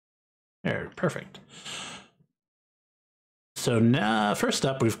There, perfect. So now, first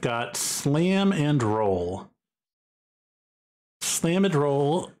up, we've got Slam and Roll. Slam and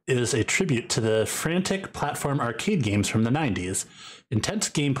Roll is a tribute to the frantic platform arcade games from the 90s. Intense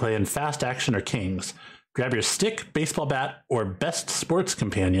gameplay and fast action are kings. Grab your stick, baseball bat, or best sports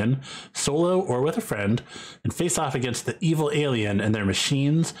companion, solo or with a friend, and face off against the evil alien and their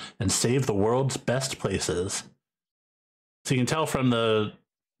machines and save the world's best places. So you can tell from the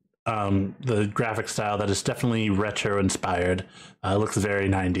graphic style that is definitely retro inspired. It looks very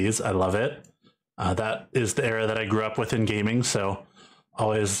 90s. I love it. That is the era that I grew up with in gaming, so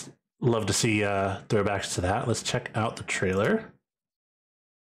always love to see throwbacks to that. Let's check out the trailer.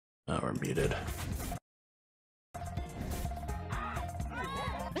 Oh, we're muted.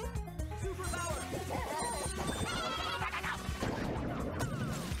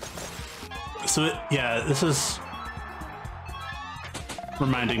 So yeah, this is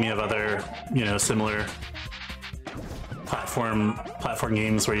reminding me of other, similar platform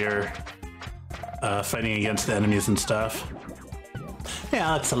games where you're fighting against the enemies and stuff. Yeah,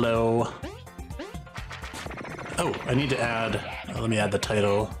 Alex, hello. Oh, I need to add. Let me add the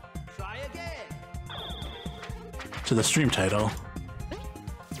title to the stream title.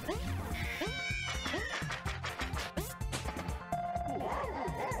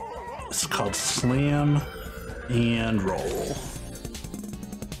 It's called Slam and Roll.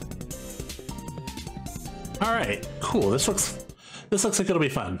 All right, cool. This looks like it'll be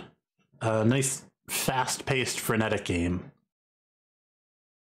fun. Nice, fast-paced, frenetic game.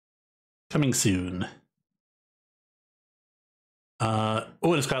 Coming soon. Oh,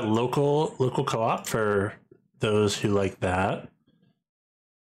 and it's got local co-op for those who like that.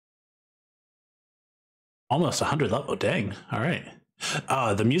 Almost 100 level. Dang. All right.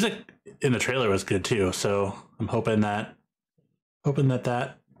 The music in the trailer was good too, so I'm hoping that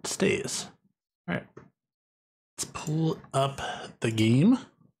stays. All right. Let's pull up the game.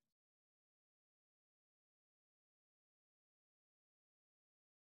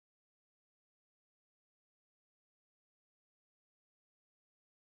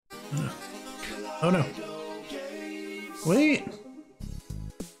 Oh no. Wait.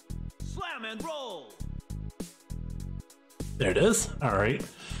 Slam and roll. There it is. All right.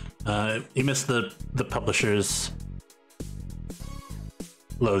 You missed the publisher's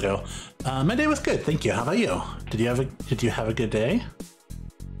logo. My day was good, thank you. How about you? Did you have a good day?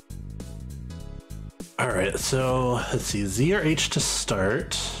 All right. So let's see. Z or H to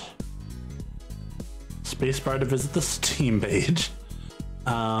start. Spacebar to visit the Steam page.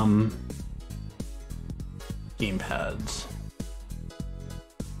 Gamepads.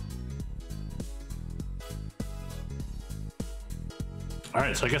 All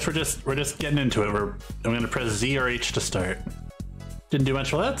right, so I guess we're just getting into it. I'm gonna press Z or H to start. Didn't do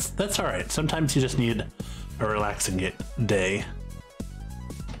much. Well, that's all right. Sometimes you just need a relaxing day.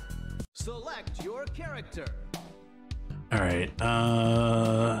 Select your character. All right.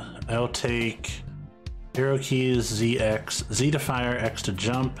 I'll take arrow keys, ZX, Z to fire, X to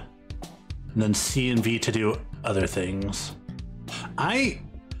jump, and then C and V to do other things. I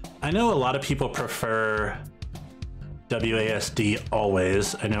know a lot of people prefer WASD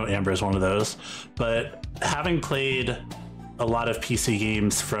always. I know Amber is one of those, but having played a lot of PC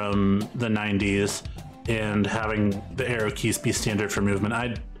games from the 90s and having the arrow keys be standard for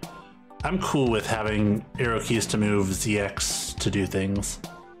movement, I'm cool with having arrow keys to move, ZX to do things.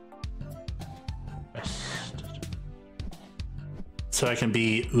 So I can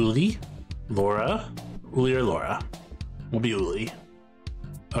be Uli, Laura, Uli or Laura. We'll be Uli.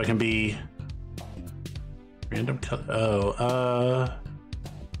 Oh, I can be random color.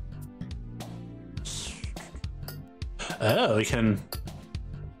 Oh, we can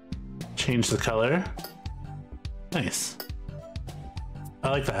change the color. Nice. I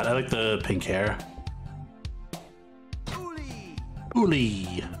like that. I like the pink hair. Uli.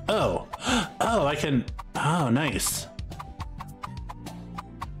 Uli. Oh. Oh, I can. Oh, nice.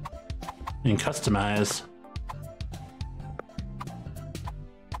 You can customize.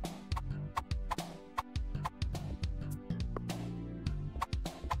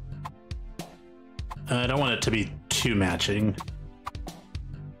 I don't want it to be too matching.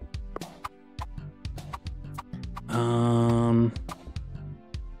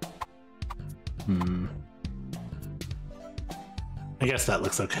 I guess that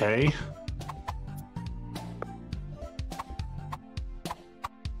looks okay.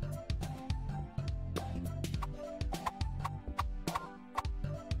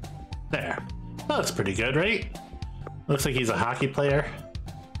 There. That looks pretty good, right? Looks like he's a hockey player.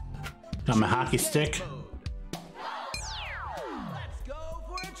 Got my hockey stick. Let's go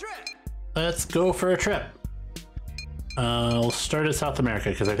for a trip. let's go for a trip. We'll start at South America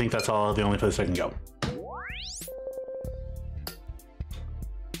because I think that's the only place I can go.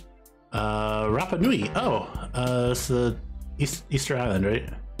 Rapa Nui. Oh, it's the Easter Island, right?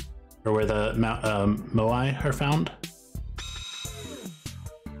 Or where the Moai are found.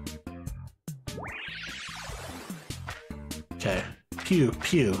 Okay. Pew,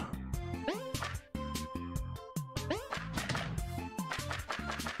 pew.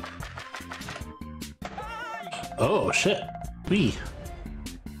 Oh, shit. Wee.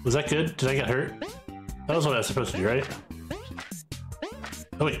 Was that good? Did I get hurt? That was what I was supposed to do, right?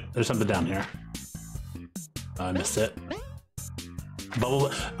 Oh, wait. There's something down here. Oh, I missed it.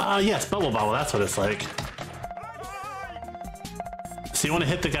 Bubble... yes, Bubble Bobble. That's what it's like. So you want to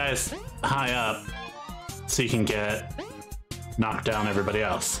hit the guys high up so you can knock down everybody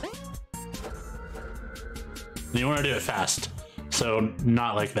else. And you want to do it fast. So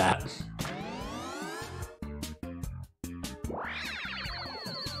not like that.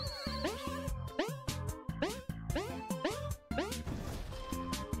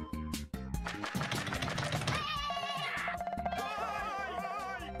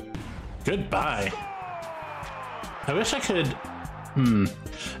 Goodbye. I wish I could...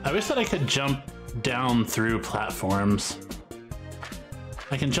 I wish that I could jump down through platforms.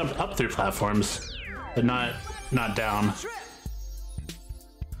 I can jump up through platforms, but not down.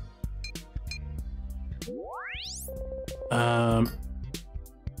 Oh,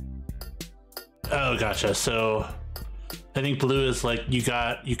 gotcha. So I think blue is like you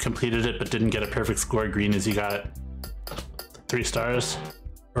completed it but didn't get a perfect score. Green is you got 3 stars.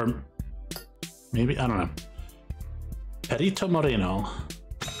 Or maybe, I don't know. Perito Moreno.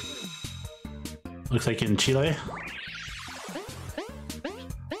 Looks like in Chile.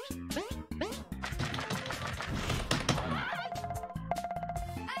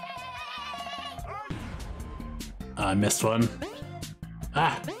 I missed one.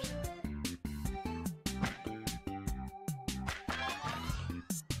 Ah!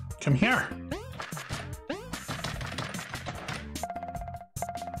 Come here.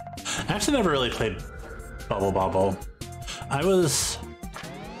 I actually never really played Bubble Bobble. I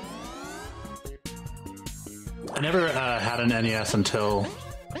never had an NES until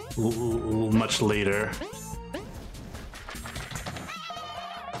much later.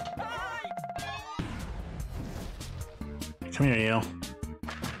 Come here, you.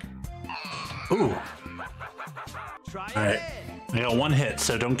 Ooh. Alright. I got 1 hit,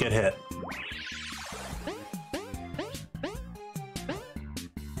 so don't get hit.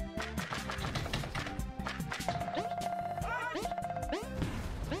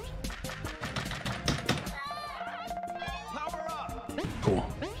 Cool.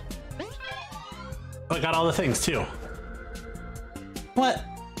 Oh, I got all the things too. What?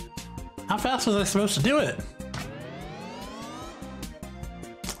 How fast was I supposed to do it?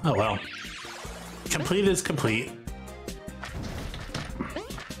 Oh well. Complete is complete.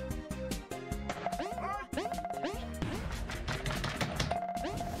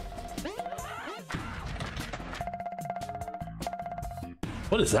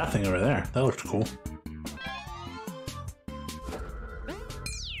 What is that thing over there? That looked cool.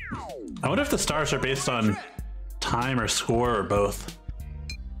 I wonder if the stars are based on time or score or both.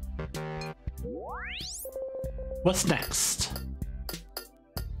 What's next?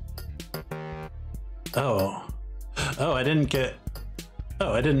 Oh. Oh, I didn't get...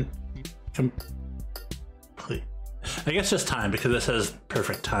 Oh, I didn't complete. I guess just time, because it says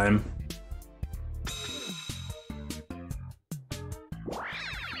perfect time.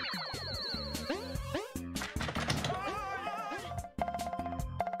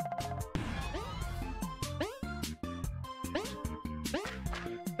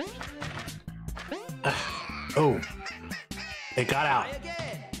 Oh, it got out.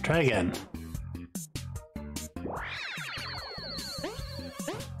 Try again.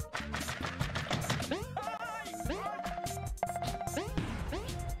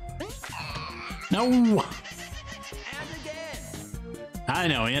 No. And again. I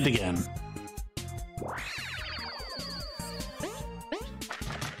know, and again.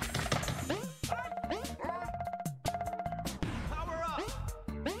 Power up.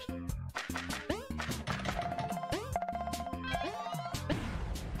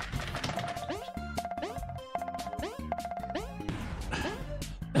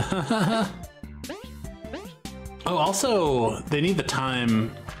 Oh, also, they need the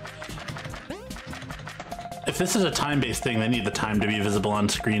time. If this is a time-based thing, they need the time to be visible on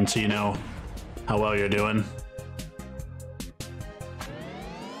screen so you know how well you're doing.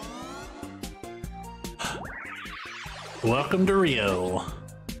 Welcome to Rio.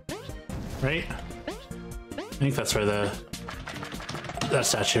 Right? I think that's where that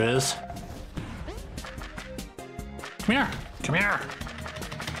statue is. Come here! Come here!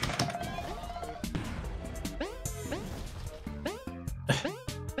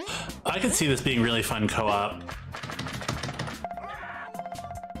 I could see this being really fun co-op.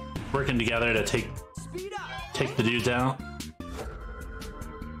 Working together to take the dudes out.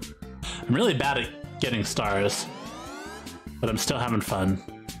 I'm really bad at getting stars, but I'm still having fun.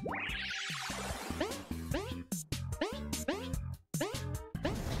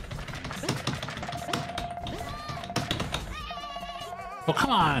 Oh,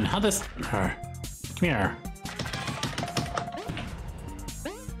 come on! How this... Her. Come here.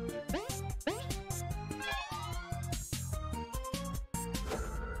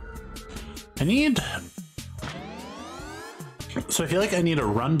 I need... So I feel like I need a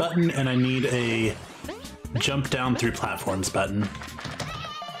run button and I need a jump down through platforms button.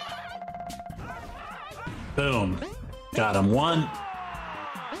 Boom. Got him. One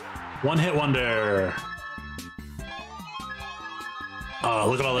hit wonder. Oh,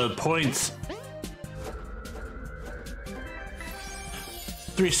 look at all the points.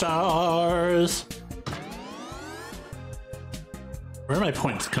 3 stars. Where are my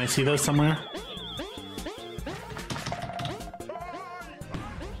points? Can I see those somewhere?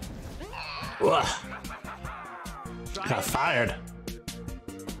 Ugh. Got fired.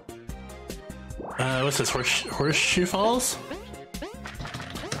 What's this? Horseshoe Falls?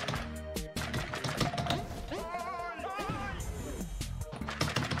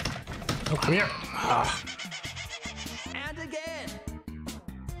 Oh, come here. Ah. And again.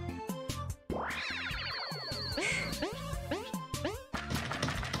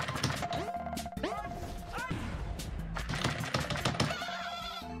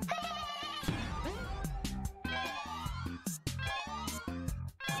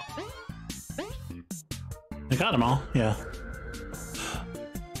 I got them all, yeah.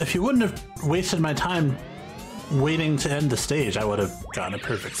 If you wouldn't have wasted my time waiting to end the stage, I would have gotten a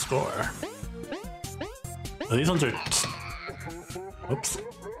perfect score. Oh, these ones are... Oops.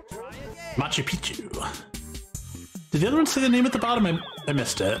 Machu Picchu. Did the other one say the name at the bottom? I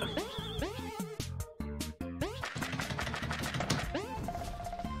missed it.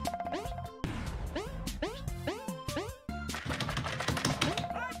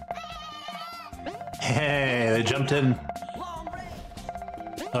 Hey, they jumped in.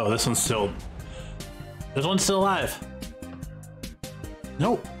 Oh, this one's still... This one's still alive.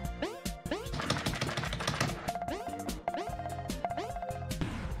 Nope.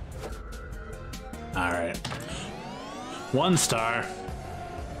 Alright. 1 star.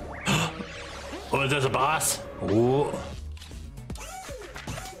 Oh, there's a boss? Ooh.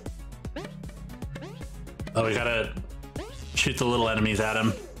 Oh, we gotta shoot the little enemies at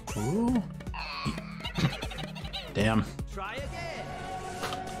him. Ooh. Damn. Try again.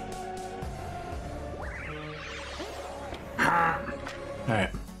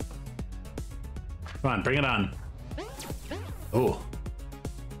 Alright. Come on, bring it on. Oh.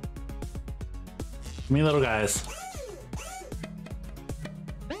 Give me little guys.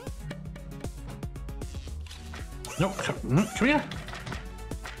 Nope, come here.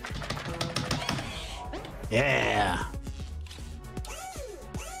 Yeah.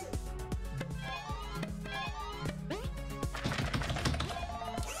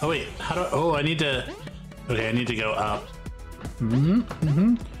 Oh wait, how do I... Oh, I need to... Okay, I need to go up.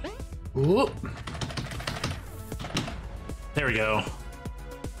 Whoop. There we go.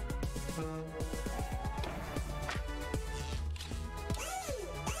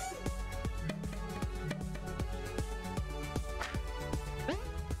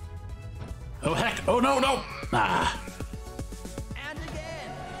 Oh heck! Oh no, no! Ah. And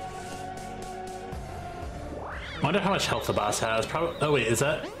again. I wonder how much health the boss has. Probably. Oh wait, is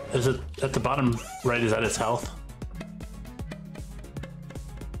it at the bottom right? Is that his health?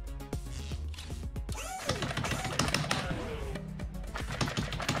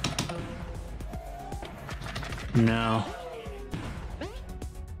 No.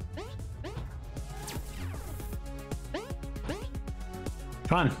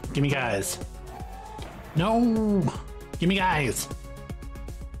 Come on, give me guys. No! Give me guys!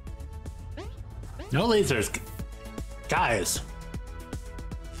 No lasers! Guys!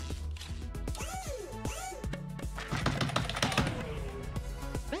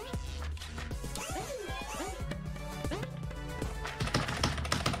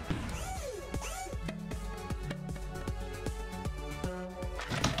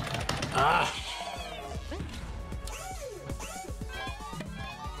 Ah!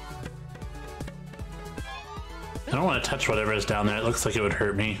 I don't want to touch whatever is down there. It looks like it would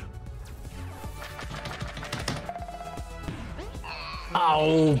hurt me.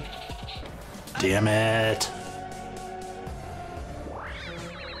 Oh, damn it.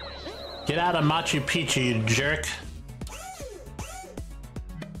 Get out of Machu Picchu, you jerk.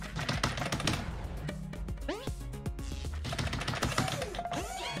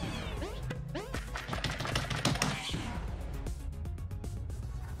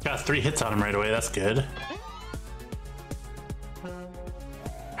 Got 3 hits on him right away, that's good.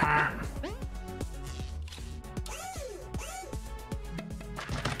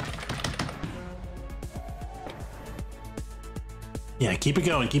 Yeah, keep it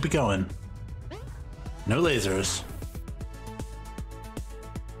going, keep it going. No lasers.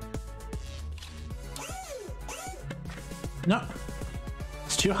 No.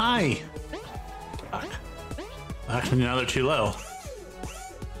 It's too high. Fuck. Actually, now they're too low.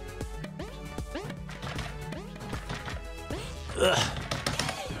 Ugh.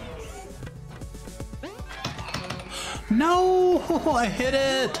 No! I hit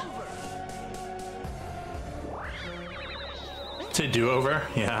it! To do over?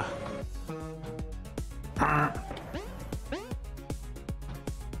 Yeah.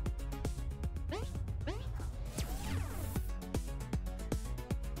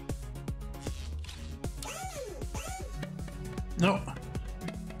 No.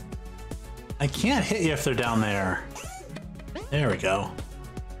 I can't hit you if they're down there. There we go.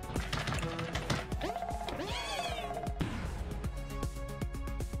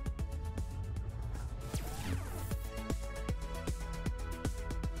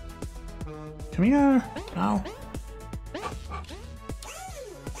 Come here. No.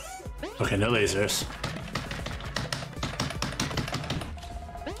 Okay, no lasers.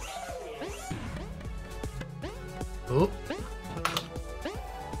 Oh.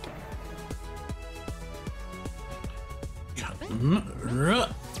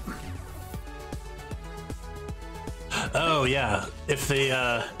 Oh yeah, if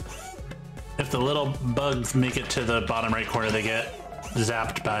the little bugs make it to the bottom right corner, they get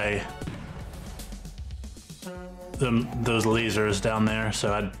zapped by those lasers down there.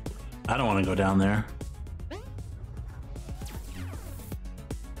 So I don't want to go down there.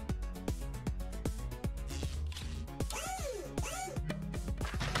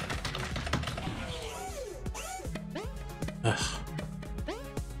 Ugh.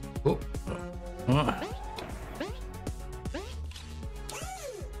 Oh. Oh.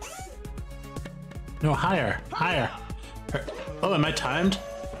 No, higher, higher. Oh, am I timed?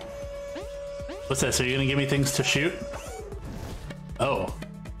 What's that? So you're gonna give me things to shoot? Oh,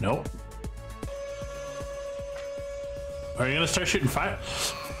 no. Are you gonna start shooting fire?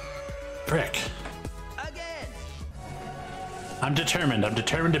 Frick. Again. I'm determined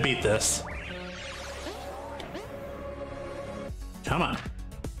to beat this. Come on.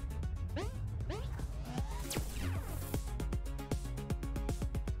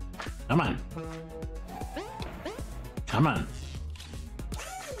 Come on. Come on.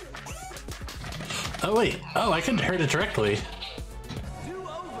 Oh wait, oh, I can hurt it directly.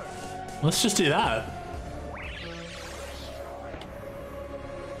 Let's just do that.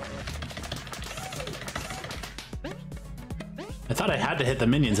 I thought I had to hit the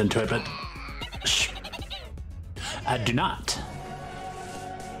minions into it, but shh. I do not.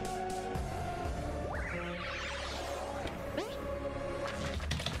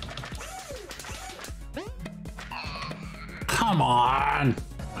 Come on.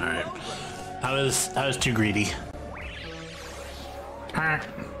 All right. I was too greedy.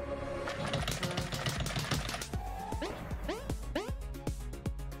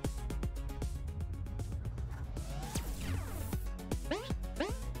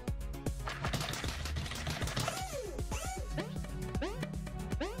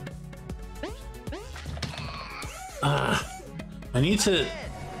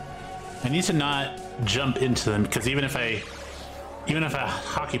 I need to not jump into them, because even if I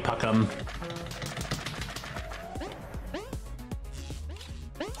hockey puck them,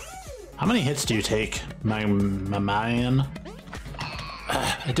 how many hits do you take, my man?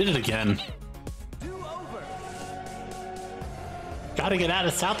 I did it again. Gotta get out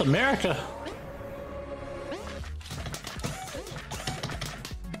of South America.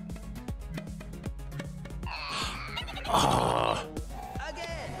 Oh,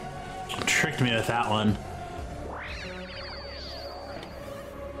 tricked me with that one.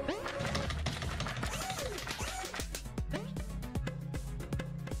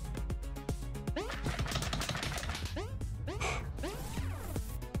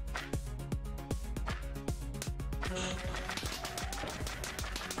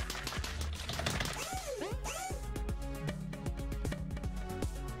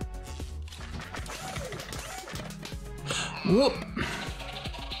 Whoop.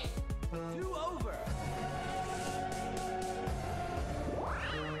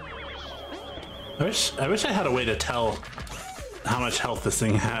 I wish I had a way to tell how much health this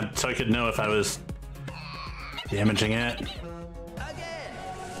thing had so I could know if I was damaging it. Again.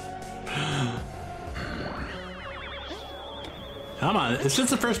 Come on, it's just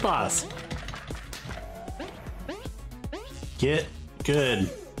the first boss. Get good.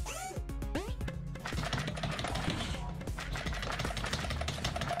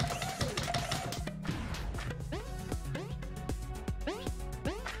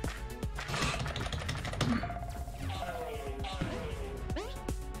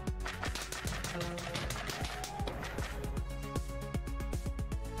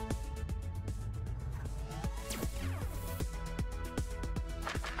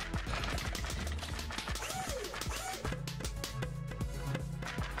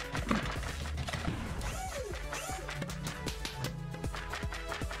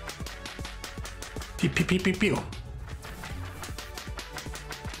 Pew, pew, pew, pew, pew.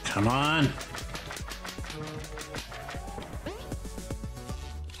 Come on.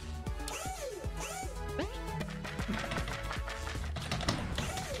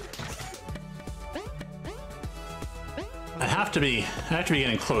 I have to be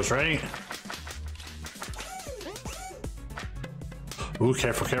getting close, right? Ooh,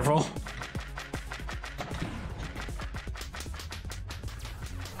 careful, careful.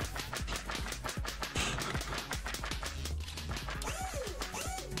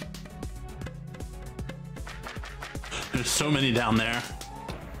 There's so many down there.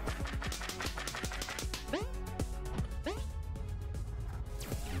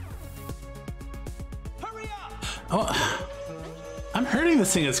 Hurry up! Oh, I'm hurting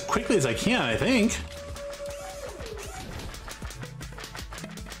this thing as quickly as I can, I think.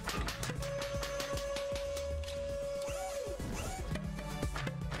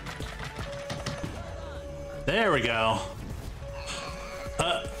 There we go.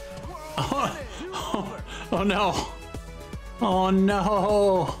 Oh no. Oh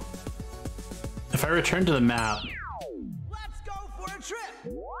no! If I return to the map... Let's go for a trip!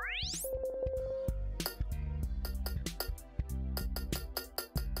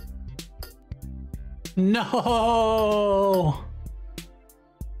 No!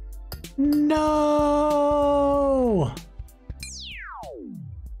 No!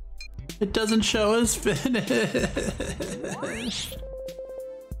 It doesn't show us finished.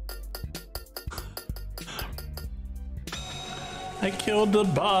 I killed the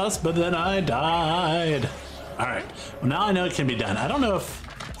boss, but then I died. All right. Well, now I know it can be done. I don't know if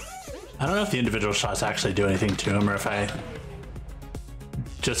the individual shots actually do anything to him, or if I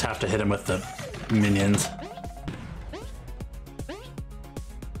just have to hit him with the minions.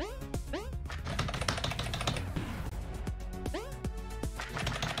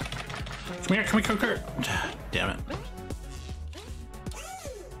 Come here, come here, come here. Damn it.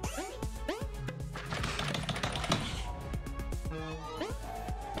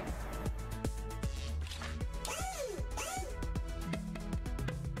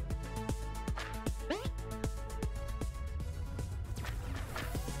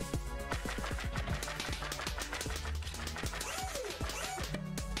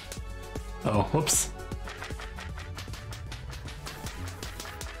 Oh, whoops.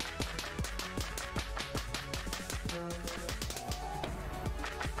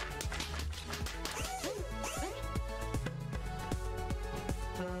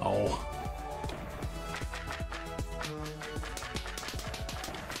 Oh.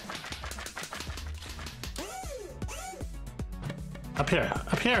 Up here,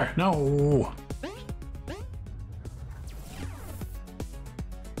 up here, no.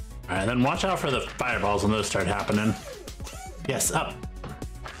 Alright, then watch out for the fireballs when those start happening. Yes, up.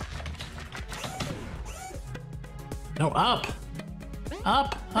 No, up.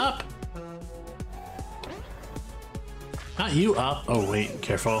 Up, up. Not you up. Oh, wait,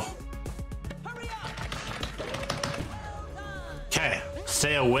 careful. Okay,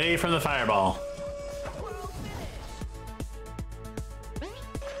 stay away from the fireball.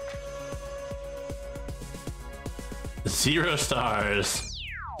 Zero stars.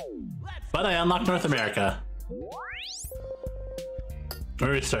 But I unlocked North America.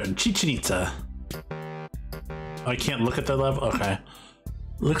 Where are we starting? Chichen Itza. Oh, I can't look at the level? Okay.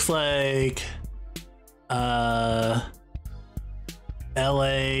 Looks like... LA...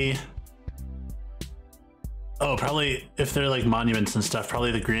 Oh, probably, if they're like monuments and stuff,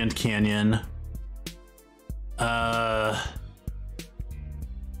 probably the Grand Canyon.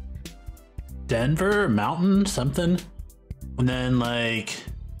 Denver? Mountain? Something? And then like...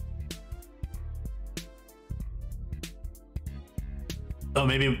 Oh,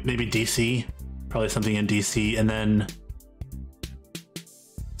 maybe DC. Probably something in DC, and then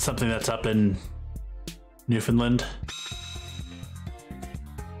something that's up in Newfoundland.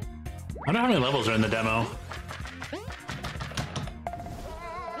 I wonder how many levels are in the demo.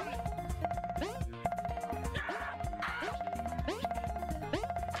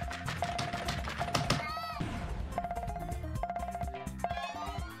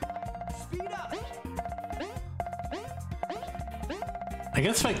 Speed up. I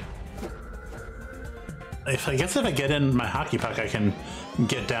guess if I get in my hockey puck, I can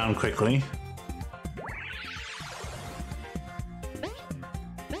get down quickly.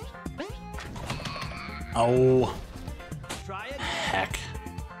 Oh, Try it. heck.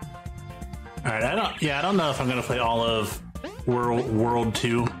 All right, I don't know if I'm gonna play all of World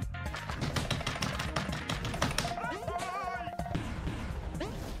 2.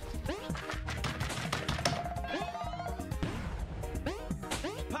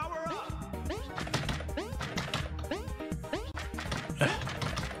 Power up.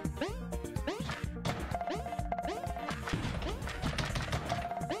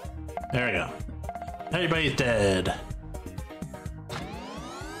 There we go. Everybody's dead.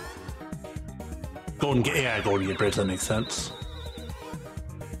 Golden Gate Bridge, that makes sense.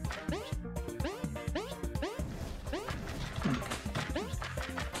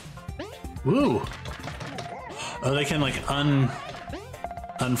 Woo! Oh, they can like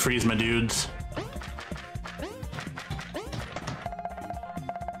unfreeze my dudes.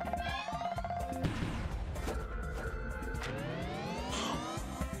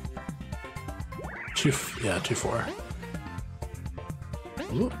 Yeah, 2-4.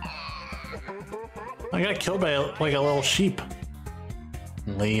 Ooh. I got killed by like a little sheep.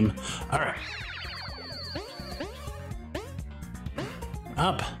 Lame. All right.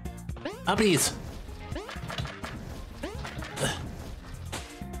 Up. Uppies.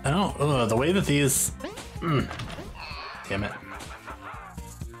 I don't. The way that these. Damn it.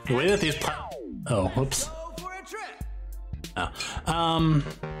 The way that these. Oh, whoops. Go for a trip. Oh.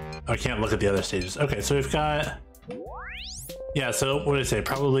 I can't look at the other stages. Okay, so we've got. Yeah, so what did I say?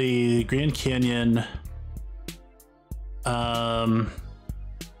 Probably Grand Canyon.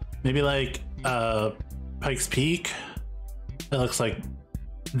 Maybe like Pikes Peak. That looks like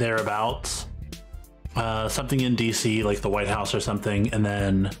thereabouts. Something in DC, like the White House or something, and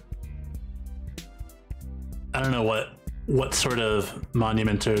then I don't know what sort of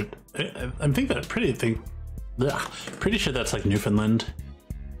monument or I think that pretty sure that's like Newfoundland,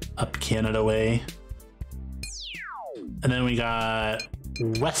 up Canada way. And then we got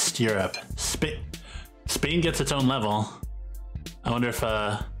West Europe. Spain gets its own level. I wonder if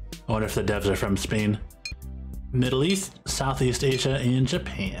the devs are from Spain. Middle East, Southeast Asia, and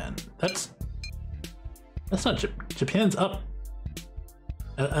Japan. That's not Japan's up.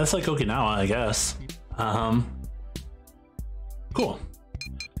 That's like Okinawa, I guess. Cool.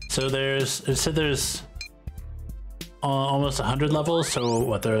 So there's almost 100 levels. So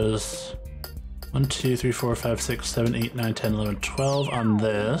what, there's 1, 2, 3, 4, 5, 6, 7, 8, 9, 10, 11, 12 on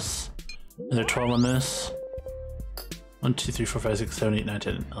this. And there are 12 on this. 1, 2, 3, 4, 5, 6, 7, 8, 9,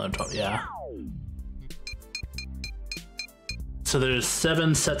 10, 11, 12. Yeah. So there's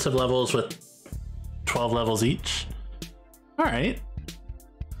 7 sets of levels with 12 levels each. All right.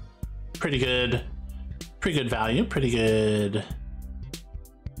 Pretty good value, pretty good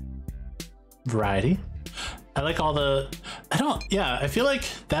variety. I like all the, I feel like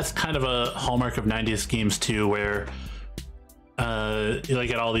that's kind of a hallmark of 90s games too, where you like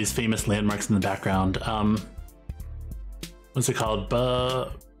get all these famous landmarks in the background. What's it called?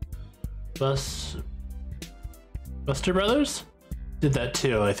 Buster Brothers did that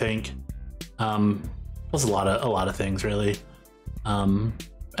too, I think. Was a lot of things really. I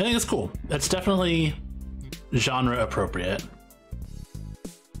think it's cool. It's definitely genre appropriate.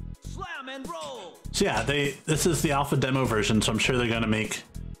 Slam and roll. So yeah, this is the alpha demo version, so I'm sure they're gonna make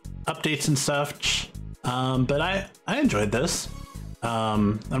updates and stuff. But I enjoyed this.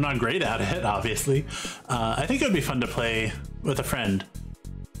 I'm not great at it, obviously. I think it would be fun to play with a friend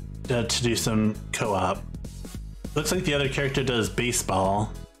to do some co-op. Looks like the other character does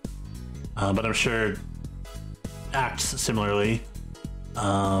baseball, but I'm sure acts similarly.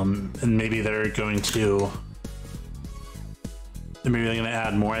 And maybe they're going to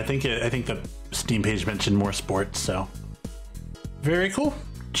add more. I think the Steam page mentioned more sports, so very cool.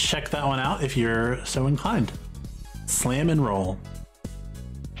 Check that one out if you're so inclined. Slam and roll.